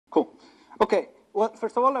Okay. Well,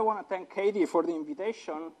 first of all, I want to thank Katie for the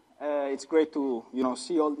invitation. It's great to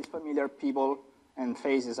see all these familiar people and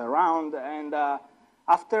faces around. And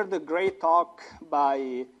after the great talk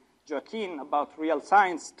by Joaquin about real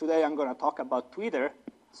science, today I'm going to talk about Twitter.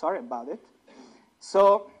 Sorry about it.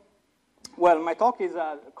 So, well, my talk is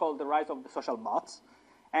called The Rise of the Social Bots.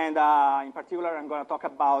 And in particular, I'm going to talk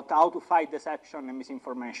about how to fight deception and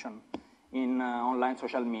misinformation in online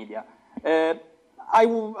social media. I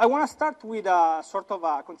want to start with a sort of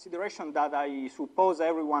a consideration that I suppose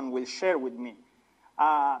everyone will share with me.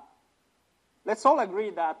 Let's all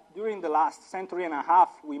agree that during the last century and a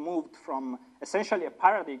half, we moved from essentially a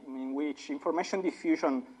paradigm in which information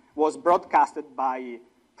diffusion was broadcasted by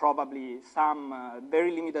probably some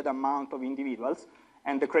very limited amount of individuals,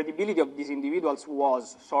 and the credibility of these individuals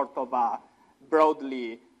was sort of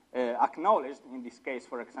broadly acknowledged, in this case,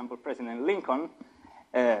 for example, President Lincoln,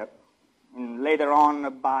 later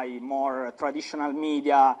on by more traditional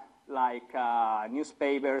media like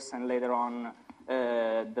newspapers, and later on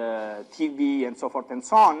the TV and so forth and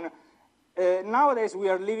so on. Nowadays, we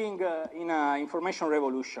are living in an information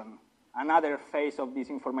revolution, another phase of this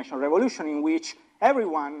information revolution in which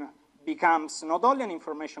everyone becomes not only an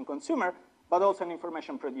information consumer, but also an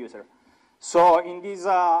information producer. So in this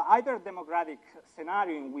either democratic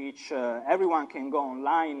scenario in which everyone can go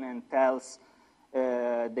online and tells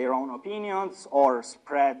their own opinions or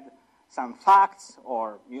spread some facts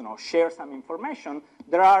or share some information,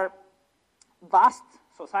 there are vast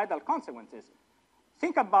societal consequences.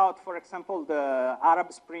 Think about, for example, the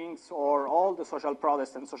Arab Springs or all the social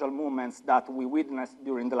protests and social movements that we witnessed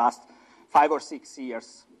during the last 5 or 6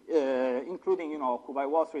 years, including, Occupy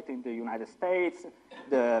Wall Street in the United States,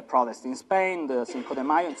 the protests in Spain, the Cinco de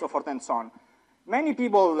Mayo, and so forth and so on. Many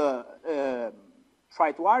people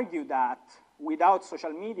try to argue that without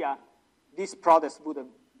social media, this protest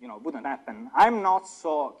wouldn't happen. I'm not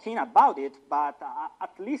so keen about it, but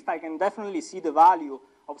at least I can definitely see the value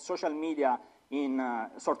of social media in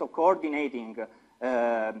sort of coordinating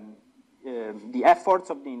the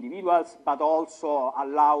efforts of the individuals, but also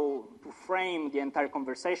allow to frame the entire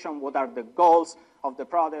conversation. What are the goals of the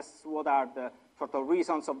protests? What are the sort of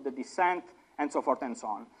reasons of the dissent? And so forth and so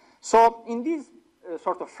on. So in this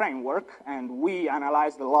sort of framework, and we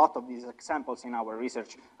analyzed a lot of these examples in our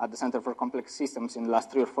research at the Center for Complex Systems in the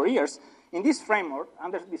last 3 or 4 years. In this framework,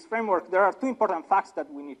 under this framework, there are 2 important facts that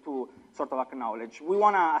we need to sort of acknowledge. We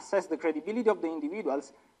want to assess the credibility of the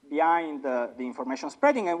individuals behind the information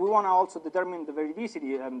spreading, and we want to also determine the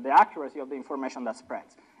veridicity and the accuracy of the information that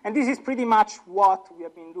spreads. And this is pretty much what we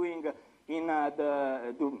have been doing in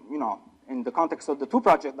the context of the 2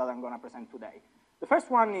 projects that I'm going to present today. The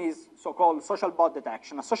first one is so-called social bot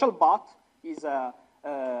detection. A social bot is a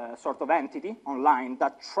sort of entity online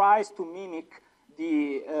that tries to mimic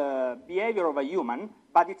the behavior of a human,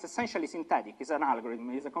 but it's essentially synthetic. It's an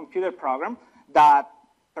algorithm. It's a computer program that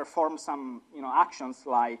performs some actions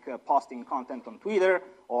like posting content on Twitter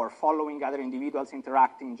or following other individuals,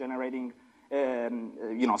 interacting, generating,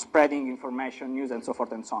 spreading information, news, and so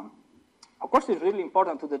forth and so on. Of course, it's really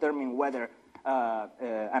important to determine whether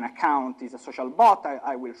an account is a social bot.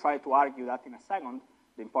 I will try to argue that in a second,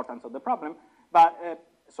 the importance of the problem. But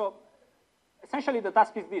so essentially the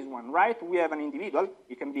task is this one, right? We have an individual.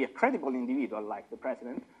 It can be a credible individual like the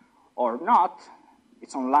president or not.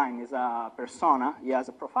 It's online. It's a persona. He has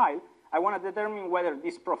a profile. I want to determine whether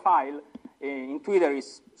this profile in Twitter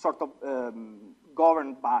is sort of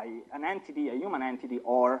governed by an entity, a human entity,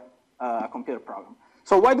 or a computer program.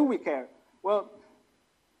 So why do we care? Well,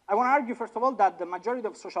 I want to argue, first of all, that the majority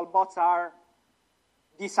of social bots are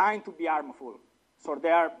designed to be harmful. So they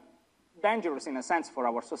are dangerous, in a sense, for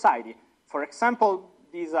our society. For example,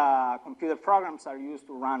 these computer programs are used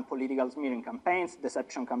to run political smearing campaigns,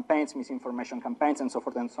 deception campaigns, misinformation campaigns, and so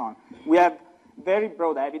forth and so on. We have very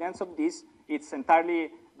broad evidence of this. It's entirely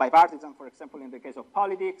bipartisan, for example, in the case of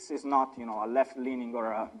politics. It's not a left-leaning or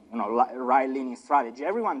a right-leaning strategy.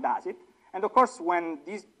 Everyone does it. And of course, when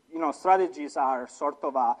these strategies are sort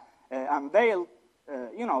of unveiled,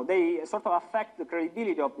 they sort of affect the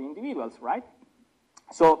credibility of the individuals, right?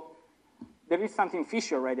 So there is something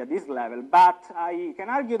fishy already at this level, but I can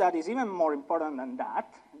argue that it's even more important than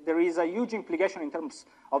that. There is a huge implication in terms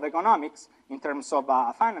of economics, in terms of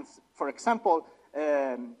finance. For example,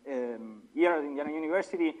 here at Indiana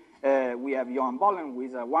University, we have Johan Bollen, who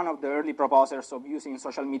is one of the early proposers of using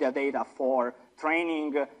social media data for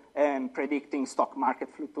training and predicting stock market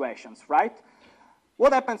fluctuations, right?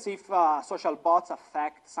 What happens if social bots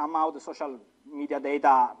affect somehow the social media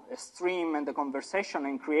data stream and the conversation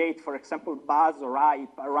and create, for example, buzz or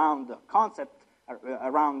hype around the concept,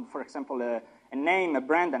 around, for example, a name, a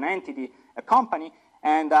brand, an entity, a company,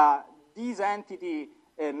 and this entity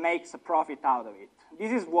makes a profit out of it.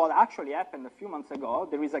 This is what actually happened a few months ago.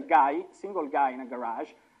 There is a guy, single guy in a garage,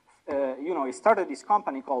 he started this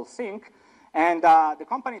company called Sync, and the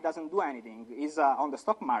company doesn't do anything. It's on the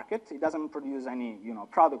stock market. It doesn't produce any,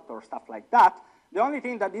 product or stuff like that. The only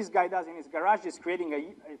thing that this guy does in his garage is creating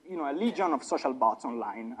a legion of social bots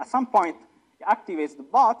online. At some point, he activates the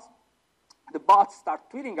bots. The bots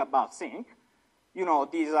start tweeting about Sync.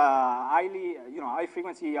 These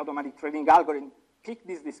high-frequency automatic trading algorithm pick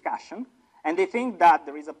this discussion, and they think that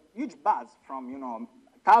there is a huge buzz from,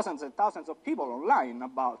 thousands and thousands of people online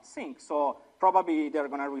about Sync. So probably they're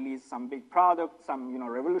going to release some big product, some,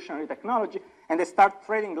 revolutionary technology, and they start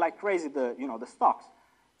trading like crazy the stocks.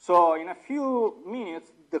 So in a few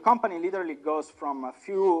minutes, the company literally goes from a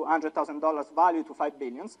few $100,000 value to $5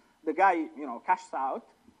 billion. The guy, cashes out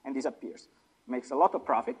and disappears, makes a lot of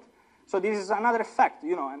profit. So this is another effect,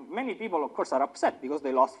 and many people, of course, are upset because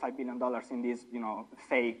they lost $5 billion in these,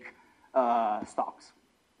 fake stocks.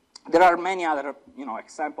 There are many other,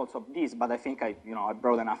 examples of this, but I think I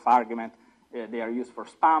brought enough argument. They are used for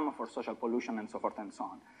spam, for social pollution, and so forth and so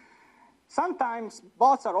on. Sometimes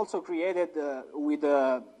bots are also created with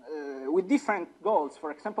different goals.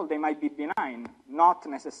 For example, they might be benign, not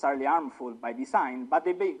necessarily harmful by design, but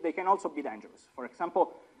they can also be dangerous. For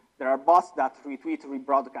example, there are bots that retweet,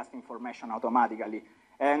 rebroadcast information automatically.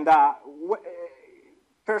 And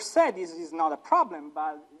per se, this is not a problem,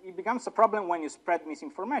 but it becomes a problem when you spread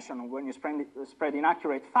misinformation, when you spread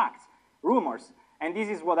inaccurate facts, rumors. And this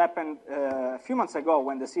is what happened a few months ago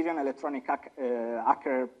when the Syrian electronic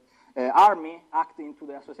hacker army hacked into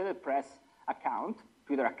the Associated Press account,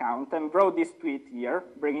 Twitter account, and wrote this tweet here,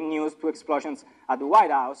 bringing news to explosions at the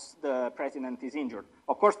White House. The president is injured.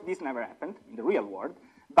 Of course, this never happened in the real world.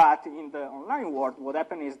 But in the online world, what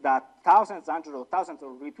happened is that hundreds of thousands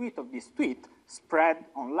of retweets of this tweet spread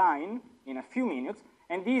online in a few minutes,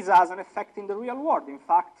 and this has an effect in the real world. In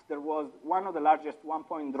fact, there was one of the largest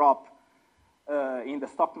one-point drop in the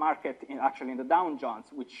stock market, actually in the Dow Jones,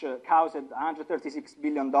 which caused $136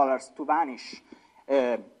 billion to vanish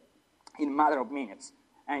in a matter of minutes.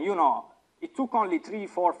 And it took only 3,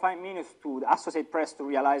 4, 5 minutes to the Associated Press to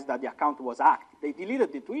realize that the account was hacked. They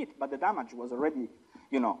deleted the tweet, but the damage was already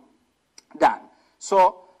done.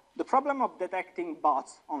 So the problem of detecting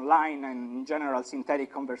bots online and in general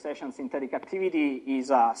synthetic conversation, synthetic activity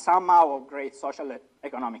is somehow of great social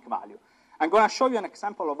economic value. I'm going to show you an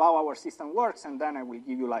example of how our system works, and then I will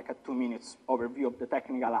give you like a 2 minutes overview of the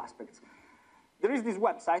technical aspects. There is this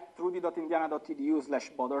website,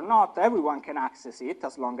 rudy.indiana.edu/bot or not. Everyone can access it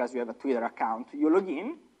as long as you have a Twitter account. You log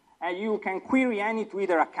in, and you can query any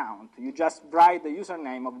Twitter account. You just write the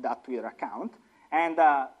username of that Twitter account, and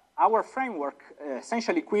our framework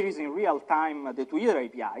essentially queries in real time the Twitter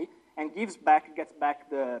API and gets back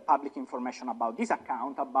the public information about this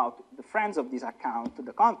account, about the friends of this account,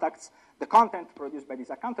 the contacts, the content produced by this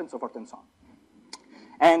account, and so forth and so on.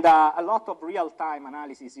 And a lot of real-time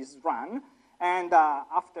analysis is run, and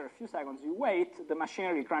after a few seconds you wait, the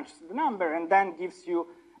machinery crunches the number and then gives you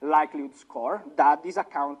a likelihood score that this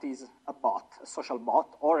account is a bot, a social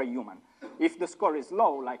bot, or a human. If the score is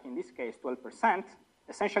low, like in this case 12%,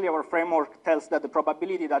 essentially our framework tells that the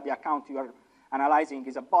probability that the account you are analyzing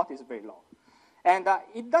is a bot is very low. And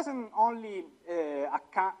it doesn't only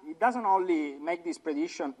make this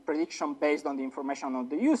prediction based on the information of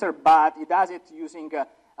the user, but it does it using a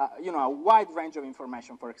wide range of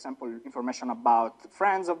information. For example, information about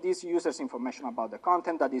friends of these users, information about the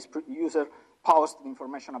content that this user posts,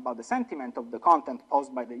 information about the sentiment of the content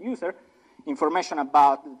posted by the user, information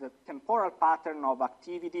about the temporal pattern of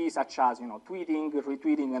activity, such as tweeting,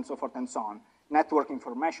 retweeting, and so forth and so on, network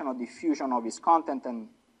information or diffusion of his content, and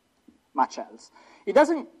much else. It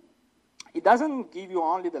doesn't give you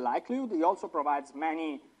only the likelihood. It also provides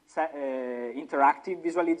many interactive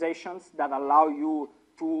visualizations that allow you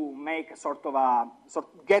to make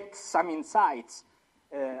get some insights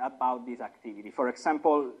about this activity. For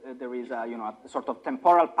example, there is a sort of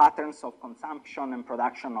temporal patterns of consumption and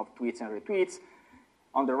production of tweets and retweets.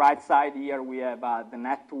 On the right side here, we have the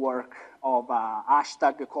network of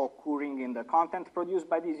hashtag co-occurring in the content produced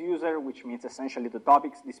by this user, which means essentially the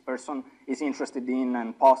topics this person is interested in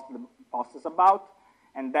and posts about.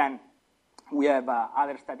 And then we have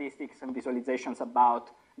other statistics and visualizations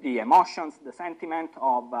about the emotions, the sentiment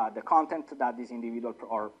of the content that this individual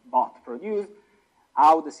or bot produced,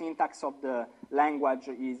 how the syntax of the language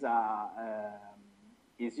is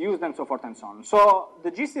used, and so forth and so on. So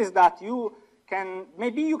the gist is that you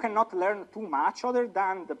maybe you cannot learn too much other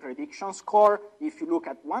than the prediction score if you look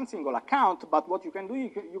at one single account, but what you can do,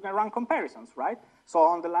 you can run comparisons, right? So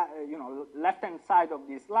on the left-hand side of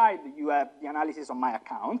this slide, you have the analysis of my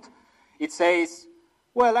account. It says,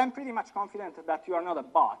 well, I'm pretty much confident that you are not a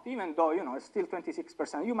bot, even though, it's still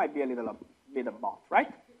 26%, you might be a little bit a bot,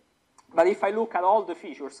 right? But if I look at all the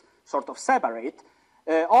features sort of separate,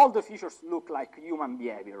 all the features look like human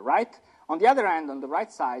behavior, right? On the other hand, on the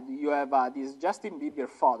right side, you have this Justin Bieber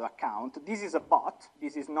photo account. This is a bot.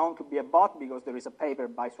 This is known to be a bot because there is a paper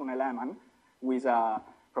by Sune Lehmann, who is a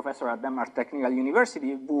professor at Denmark Technical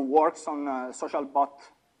University, who works on social bot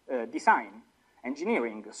design,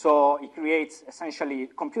 engineering. So he creates essentially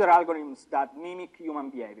computer algorithms that mimic human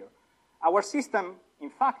behavior. Our system, in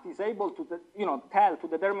fact, is able to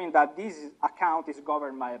determine that this account is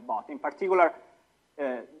governed by a bot. In particular,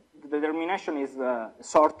 the determination is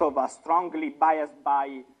sort of strongly biased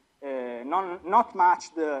by not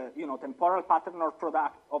much the temporal pattern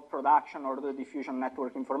of production or the diffusion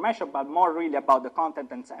network information, but more really about the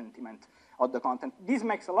content and sentiment of the content. This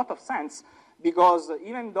makes a lot of sense because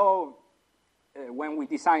even though when we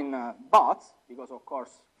design bots, because of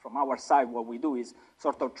course from our side what we do is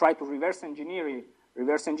sort of try to reverse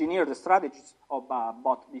engineer the strategies of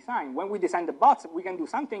bot design. When we design the bots, we can do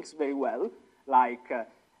some things very well, like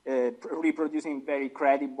reproducing very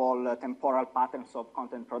credible temporal patterns of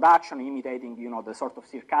content production, imitating, the sort of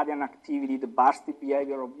circadian activity, the bursty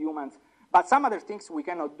behavior of humans. But some other things we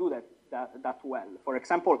cannot do that well. For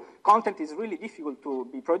example, content is really difficult to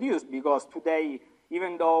be produced because today,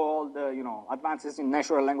 even though all the advances in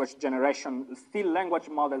natural language generation, still language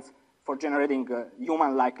models for generating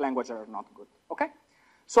human-like language are not good. Okay,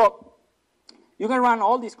 so you can run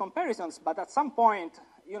all these comparisons, but at some point,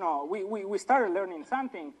 we started learning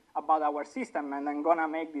something about our system, and I'm gonna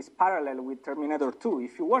make this parallel with Terminator 2.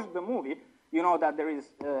 If you watch the movie, you know that there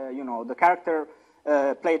is, the character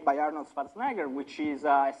played by Arnold Schwarzenegger, which is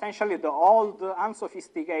essentially the old,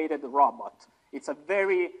 unsophisticated robot. It's a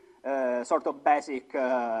very sort of basic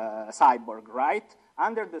cyborg, right?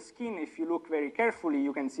 Under the skin, if you look very carefully,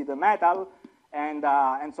 you can see the metal,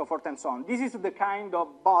 and so forth and so on. This is the kind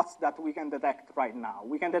of bots that we can detect right now.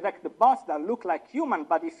 We can detect the bots that look like human,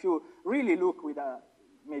 but if you really look with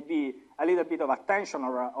maybe a little bit of attention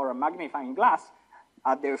or a magnifying glass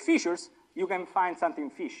at their features, you can find something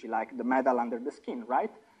fishy, like the metal under the skin,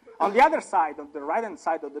 right? On the other side, on the right-hand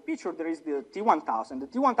side of the picture, there is the T-1000. The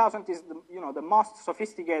T-1000 is the most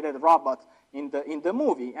sophisticated robot in the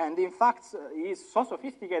movie, and in fact, is so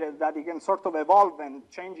sophisticated that it can sort of evolve and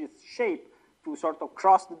change its shape to sort of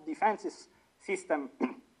cross the defenses system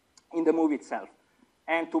in the movie itself.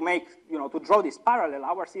 And to draw this parallel,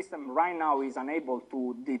 our system right now is unable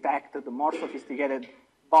to detect the more sophisticated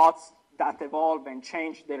bots that evolve and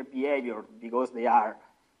change their behavior because they are,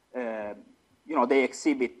 they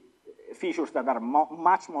exhibit features that are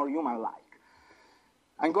much more human-like.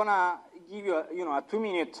 I'm gonna give you a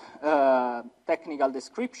 2-minute technical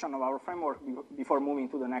description of our framework before moving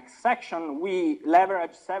to the next section. We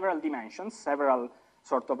leverage several dimensions, several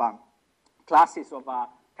sort of classes of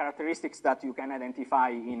characteristics that you can identify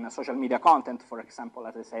in social media content. For example,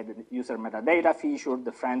 as I said, the user metadata feature,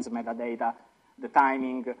 the friends metadata, the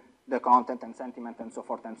timing, the content and sentiment, and so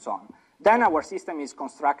forth and so on. Then our system is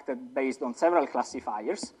constructed based on several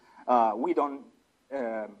classifiers. We don't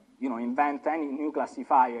invent any new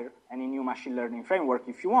classifier, any new machine learning framework.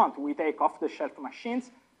 If you want, we take off-the-shelf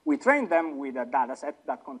machines, we train them with a data set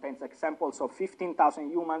that contains examples of 15,000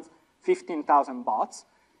 humans, 15,000 bots,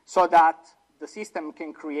 so that the system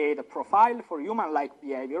can create a profile for human-like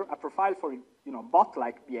behavior, a profile for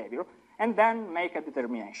bot-like behavior, and then make a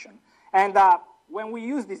determination. And when we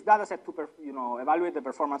use this data set to evaluate the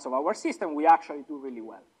performance of our system, we actually do really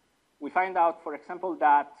well. We find out, for example,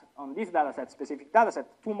 that on this dataset, specific dataset,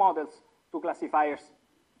 2 models, 2 classifiers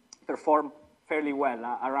perform fairly well,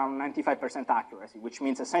 around 95% accuracy, which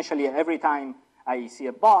means essentially every time I see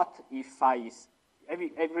a bot,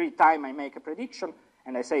 every time I make a prediction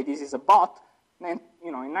and I say this is a bot, then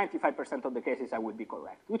in 95% of the cases I would be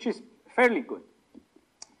correct, which is fairly good.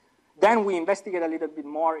 Then we investigate a little bit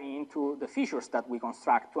more into the features that we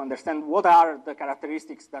construct to understand what are the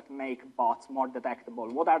characteristics that make bots more detectable,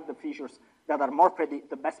 what are the features that are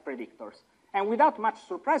the best predictors. And without much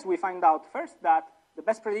surprise, we find out first that the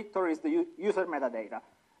best predictor is the user metadata.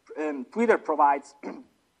 Twitter provides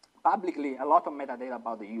publicly a lot of metadata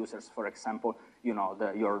about the users. For example,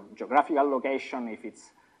 your geographical location,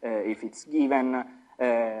 if it's given,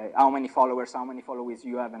 how many followers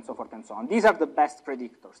you have, and so forth and so on. These are the best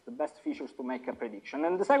predictors, the best features to make a prediction.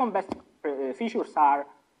 And the second best features are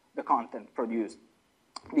the content produced.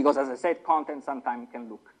 because, as I said, content sometimes can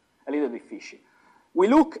look a little bit fishy. We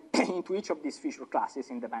look into each of these feature classes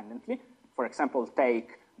independently. For example,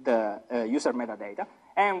 take the user metadata,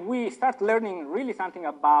 and we start learning really something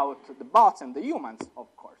about the bots and the humans,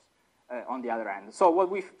 of course, on the other end. So what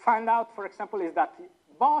we find out, for example, is that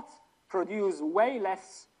bots produce way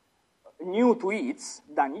less new tweets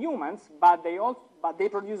than humans, but they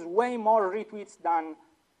produce way more retweets than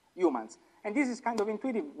humans. And this is kind of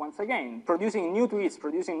intuitive, once again. Producing new tweets,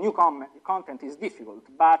 producing new content is difficult,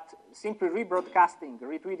 but simply rebroadcasting,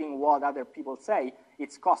 retweeting what other people say,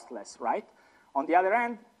 it's costless, right? On the other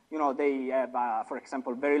hand, you know, they have, for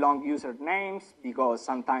example, very long usernames, because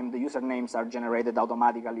sometimes the usernames are generated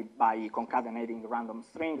automatically by concatenating random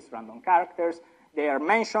strings, random characters. They are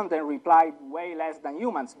mentioned and replied way less than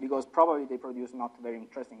humans, because probably they produce not very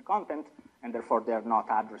interesting content, and therefore they are not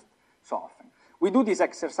addressed so often. We do this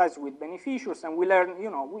exercise with beneficiaries, and we learn, you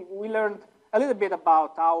know, we learned a little bit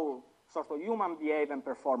about how sort of humans behave and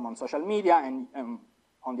perform on social media, and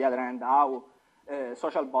on the other hand, how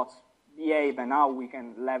social bots behave and how we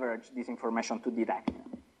can leverage this information to detect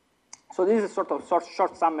them. So this is sort of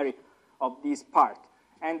short summary of this part.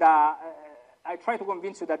 And I try to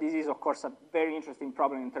convince you that this is, of course, a very interesting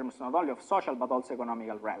problem in terms not only of social, but also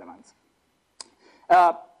economical relevance.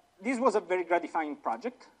 This was a very gratifying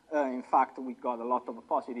project. In fact, we got a lot of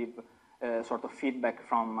positive sort of feedback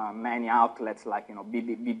from many outlets like, you know,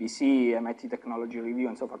 BBC, MIT Technology Review,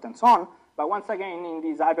 and so forth and so on. But once again, in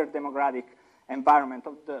this hyper-democratic environment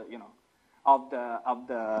of the, you know, of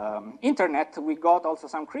the internet, we got also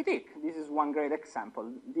some critique. This is one great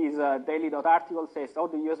example. This Daily Dot article says, oh,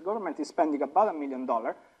 the US government is spending about $1 million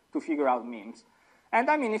to figure out memes. And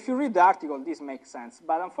I mean, if you read the article, this makes sense.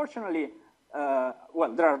 But unfortunately,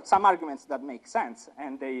 well, there are some arguments that make sense,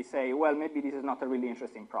 and they say, well, maybe this is not a really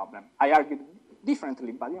interesting problem. I argued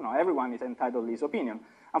differently, but you know, everyone is entitled to his opinion.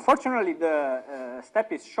 Unfortunately, the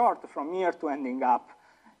step is short from here to ending up,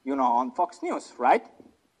 you know, on Fox News, right?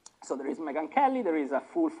 So there is Megyn Kelly, there is a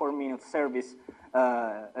full 4-minute service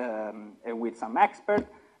with some expert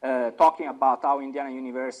talking about how Indiana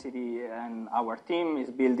University and our team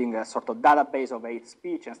is building a sort of database of hate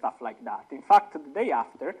speech and stuff like that. In fact, the day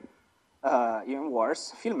after, even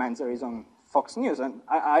worse, Phil Menzer is on Fox News, and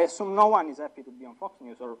I assume no one is happy to be on Fox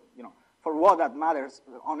News, or, you know, for what that matters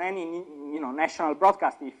on any, you know, national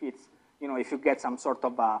broadcast, if it's, you know, if you get some sort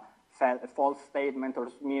of a false statement or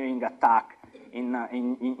smearing attack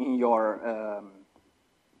in your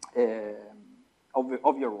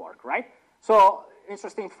of your work, right? So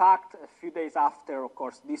interesting fact, a few days after, of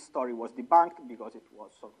course, this story was debunked because it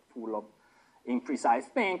was sort of full of imprecise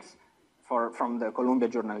things from the Columbia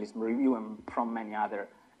Journalism Review and from many other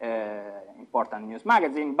important news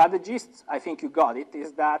magazines. But the gist, I think you got it,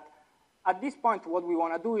 is that at this point, what we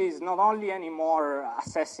want to do is not only anymore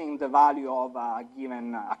assessing the value of a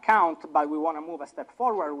given account, but we want to move a step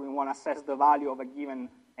forward. We want to assess the value of a given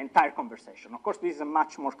entire conversation. Of course, this is a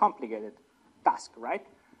much more complicated task, right?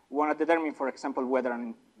 We want to determine, for example, whether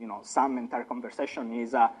some entire conversation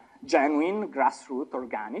is a genuine, grassroots,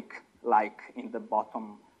 organic, like in the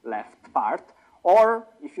bottom left part, or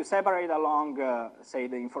if you separate along, say,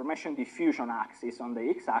 the information diffusion axis on the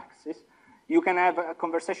x-axis, you can have a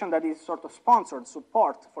conversation that is sort of sponsored,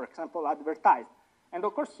 support, for example, advertised. And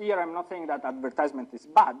of course, here I'm not saying that advertisement is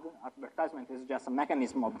bad. Advertisement is just a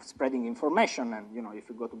mechanism of spreading information. And you know, if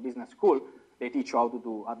you go to business school, they teach you how to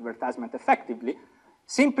do advertisement effectively.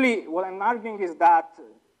 Simply, what I'm arguing is that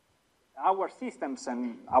our systems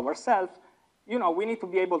and ourselves, you know, we need to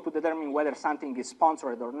be able to determine whether something is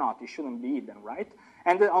sponsored or not. It shouldn't be hidden, right?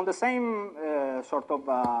 And on the same sort of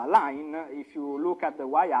line, if you look at the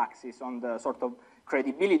y-axis on the sort of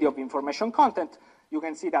credibility of information content, you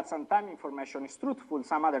can see that sometimes information is truthful,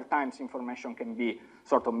 some other times information can be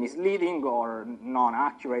sort of misleading or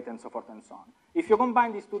non-accurate and so forth and so on. If you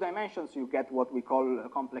combine these two dimensions, you get what we call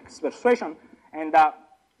complex persuasion, and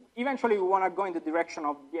eventually we want to go in the direction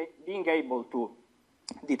of being able to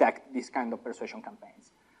detect these kind of persuasion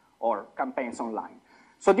campaigns or campaigns online.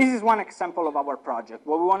 So this is one example of our project.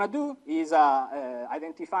 What we want to do is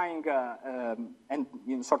identifying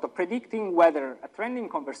and sort of predicting whether a trending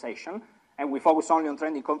conversation, and we focus only on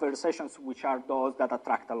trending conversations, which are those that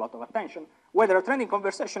attract a lot of attention, whether a trending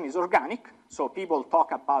conversation is organic, so people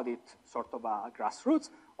talk about it sort of grassroots,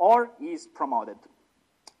 or is promoted.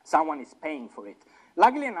 Someone is paying for it.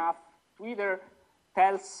 Luckily enough, Twitter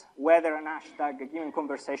tells whether an hashtag, a given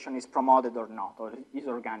conversation is promoted or not, or is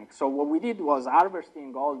organic. So what we did was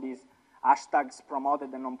harvesting all these hashtags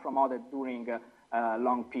promoted and non-promoted during a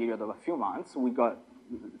long period of a few months. We got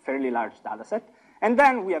fairly large data set. And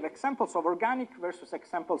then we have examples of organic versus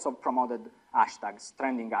examples of promoted hashtags,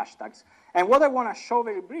 trending hashtags. And what I want to show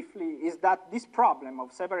very briefly is that this problem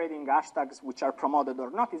of separating hashtags which are promoted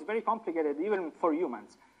or not is very complicated even for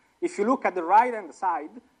humans. If you look at the right-hand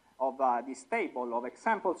side of this table of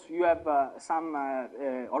examples, you have some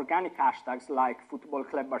organic hashtags like Football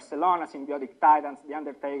Club Barcelona, Symbiotic Titans, The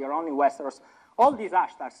Undertaker, Only Westeros. All these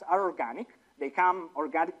hashtags are organic. They become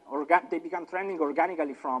trending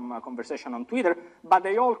organically from conversation on Twitter, but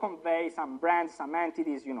they all convey some brands, some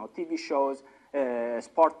entities, you know, TV shows,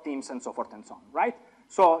 sport teams, and so forth and so on, right?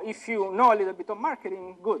 So if you know a little bit of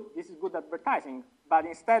marketing, good. This is good advertising, but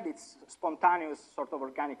instead it's spontaneous sort of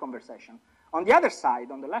organic conversation. On the other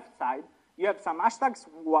side, on the left side, you have some hashtags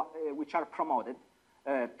which are promoted.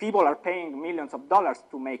 People are paying millions of dollars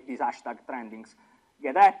to make these hashtag trendings.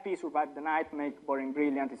 Get happy, survive the night, make boring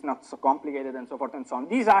brilliant, it's not so complicated, and so forth and so on.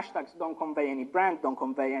 These hashtags don't convey any brand, don't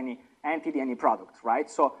convey any entity, any product, right?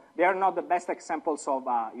 So they are not the best examples of,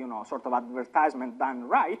 you know, sort of advertisement done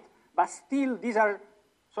right, but still these are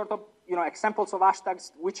sort of, you know, examples of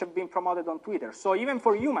hashtags which have been promoted on Twitter. So even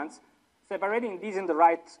for humans, separating these in the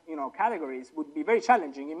right, you know, categories would be very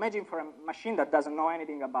challenging. Imagine for a machine that doesn't know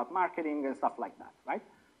anything about marketing and stuff like that, right?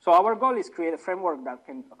 So our goal is create a framework that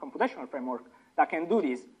can, a computational framework that can do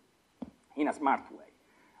this in a smart way.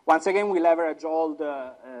 Once again, we leverage all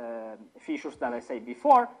the features that I said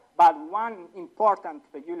before, but one important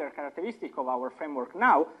peculiar characteristic of our framework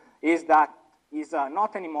now is that it's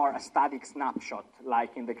not anymore a static snapshot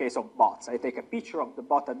like in the case of bots. I take a picture of the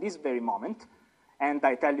bot at this very moment, and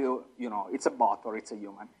I tell you, you know, it's a bot or it's a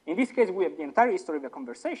human. In this case, we have the entire history of the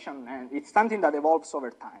conversation, and it's something that evolves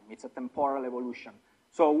over time. It's a temporal evolution.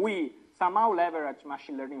 So we somehow leverage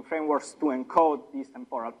machine learning frameworks to encode these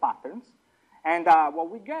temporal patterns. And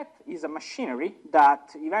what we get is a machinery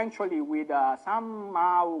that eventually with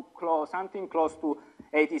somehow something close to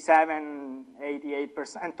 87,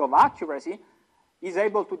 88% of accuracy is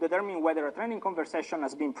able to determine whether a trending conversation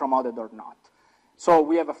has been promoted or not. So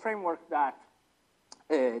we have a framework that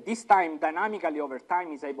this time dynamically over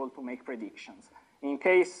time is able to make predictions. In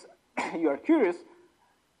case you are curious,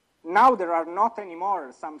 now there are not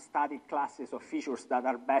anymore some static classes of features that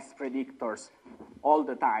are best predictors all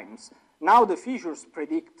the times. Now the features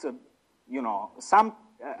predict, you know, some,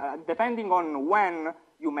 depending on when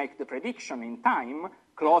you make the prediction in time,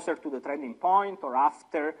 closer to the trending point or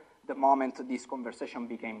after the moment this conversation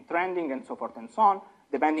became trending and so forth and so on,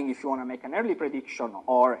 depending if you want to make an early prediction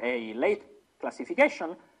or a late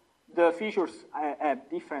classification, the features have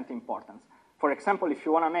different importance. For example, if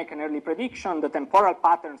you want to make an early prediction, the temporal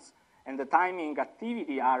patterns and the timing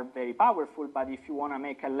activity are very powerful, but if you want to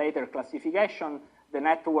make a later classification, the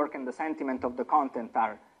network and the sentiment of the content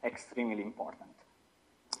are extremely important.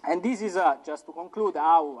 And this is, just to conclude,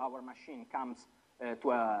 how our machine comes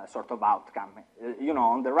to a sort of outcome. You know,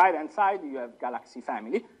 on the right-hand side, you have Galaxy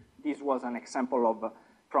Family. This was an example of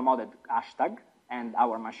promoted hashtag, and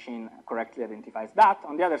our machine correctly identifies that.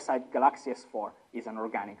 On the other side, Galaxy S4 is an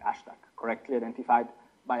organic hashtag, correctly identified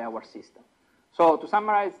by our system. So to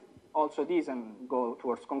summarize also this and go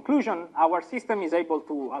towards conclusion, our system is able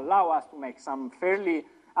to allow us to make some fairly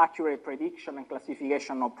accurate prediction and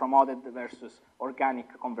classification of promoted versus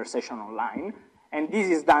organic conversation online. And this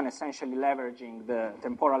is done essentially leveraging the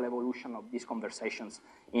temporal evolution of these conversations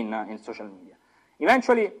in social media.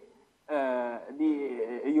 Eventually,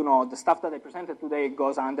 the stuff that I presented today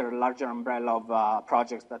goes under a larger umbrella of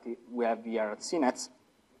projects that we have here at CNETS.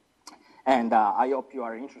 And I hope you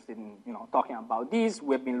are interested in talking about these.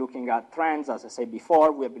 We have been looking at trends, as I said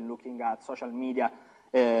before. We have been looking at social media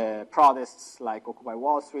protests like Occupy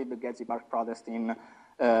Wall Street, the Gezi Park protest in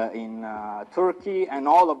Turkey, and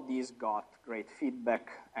all of these got great feedback,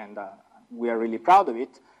 and we are really proud of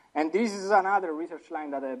it. And this is another research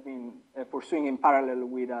line that I've been pursuing in parallel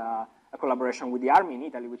with a collaboration with the Army in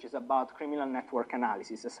Italy, which is about criminal network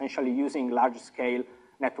analysis, essentially using large-scale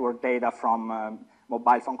network data from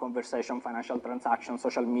mobile phone conversation, financial transactions,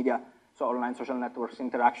 social media, so online social networks,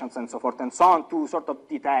 interactions, and so forth and so on, to sort of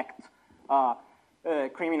detect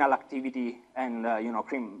criminal activity and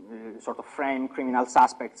sort of frame criminal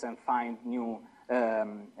suspects and find new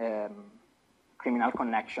criminal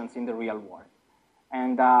connections in the real world.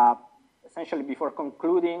 And essentially, before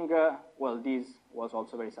concluding, well, this was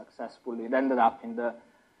also very successful. It ended up in the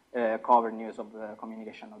cover news of the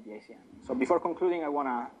communication of the ACM. So before concluding, I want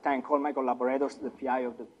to thank all my collaborators, the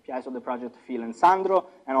PIs of the project, Phil and Sandro,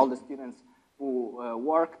 and all the students who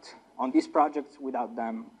worked on these projects. Without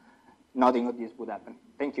them, nothing of this would happen.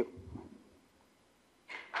 Thank you.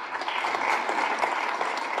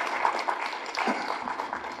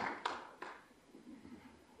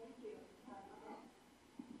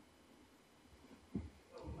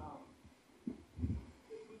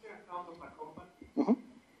 Mm-hmm.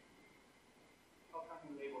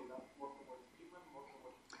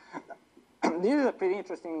 This is a pretty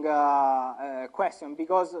interesting question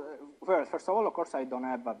because, first of all, of course, I don't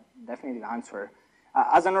have a definitive answer.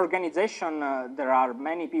 As an organization, there are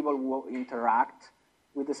many people who interact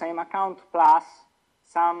with the same account, plus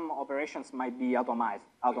some operations might be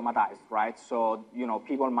automatized, right? So, you know,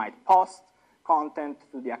 people might post content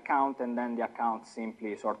to the account, and then the account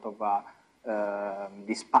simply sort of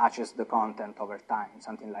dispatches the content over time,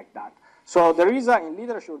 something like that. So there is in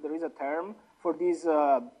literature, there is a term for these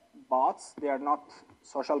bots. They are not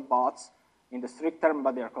social bots in the strict term,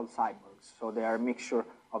 but they are called cyborgs. So they are a mixture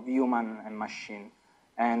of human and machine.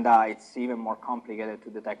 And it's even more complicated to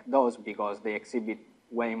detect those because they exhibit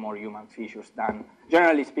way more human features than,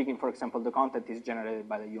 generally speaking, for example, the content is generated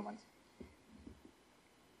by the humans.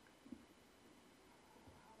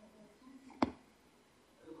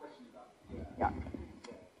 Yeah.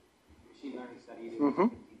 Machine learning studies, mm-hmm.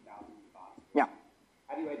 15,000 bots. Yeah.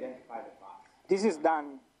 How do you identify the bots? This is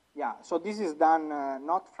done, yeah. So this is done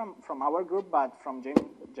not from our group, but from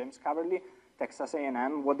James Caverly, Texas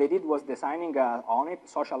A&M. What they did was designing a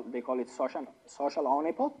social, they call it social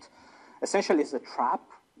honeypot. Essentially, it's a trap.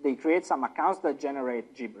 They create some accounts that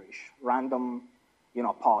generate gibberish, random, you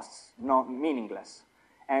know, posts, meaningless.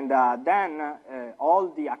 And then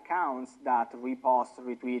all the accounts that repost,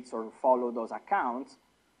 retweets, or follow those accounts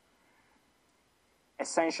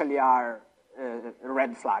essentially are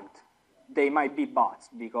red flagged. They might be bots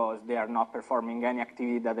because they are not performing any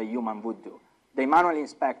activity that a human would do. They manually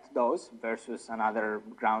inspect those versus another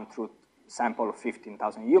ground truth sample of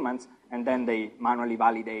 15,000 humans, and then they manually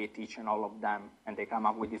validate each and all of them, and they come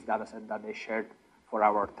up with this data set that they shared for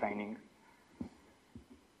our training.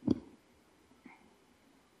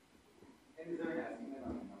 And is there an estimate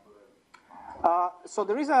on the number of? So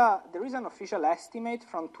there is an official estimate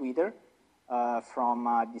from Twitter from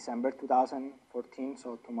December 2014,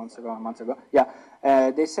 so 2 months ago, a month ago. Yeah,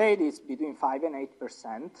 they say it's between 5 and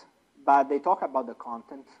 8%, but they talk about the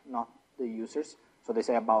content, not the users. So they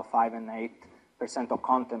say about 5 and 8% of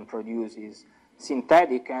content produced is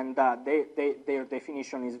synthetic, and their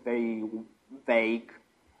definition is very vague.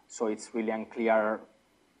 So it's really unclear,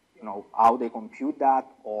 you know, how they compute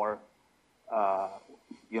that or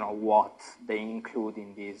you know, what they include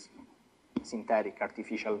in this synthetic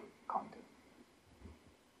artificial content.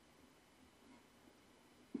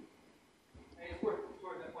 It's worth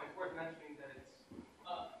that point. It's worth mentioning that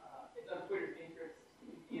it's of Twitter's interest to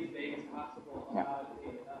be as vague as possible about the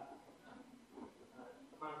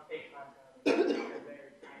amount of fake content because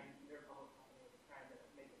they're public company trying to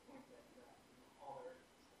make the point that all their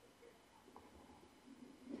stuff is fake.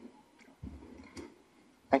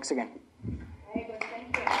 Thanks again.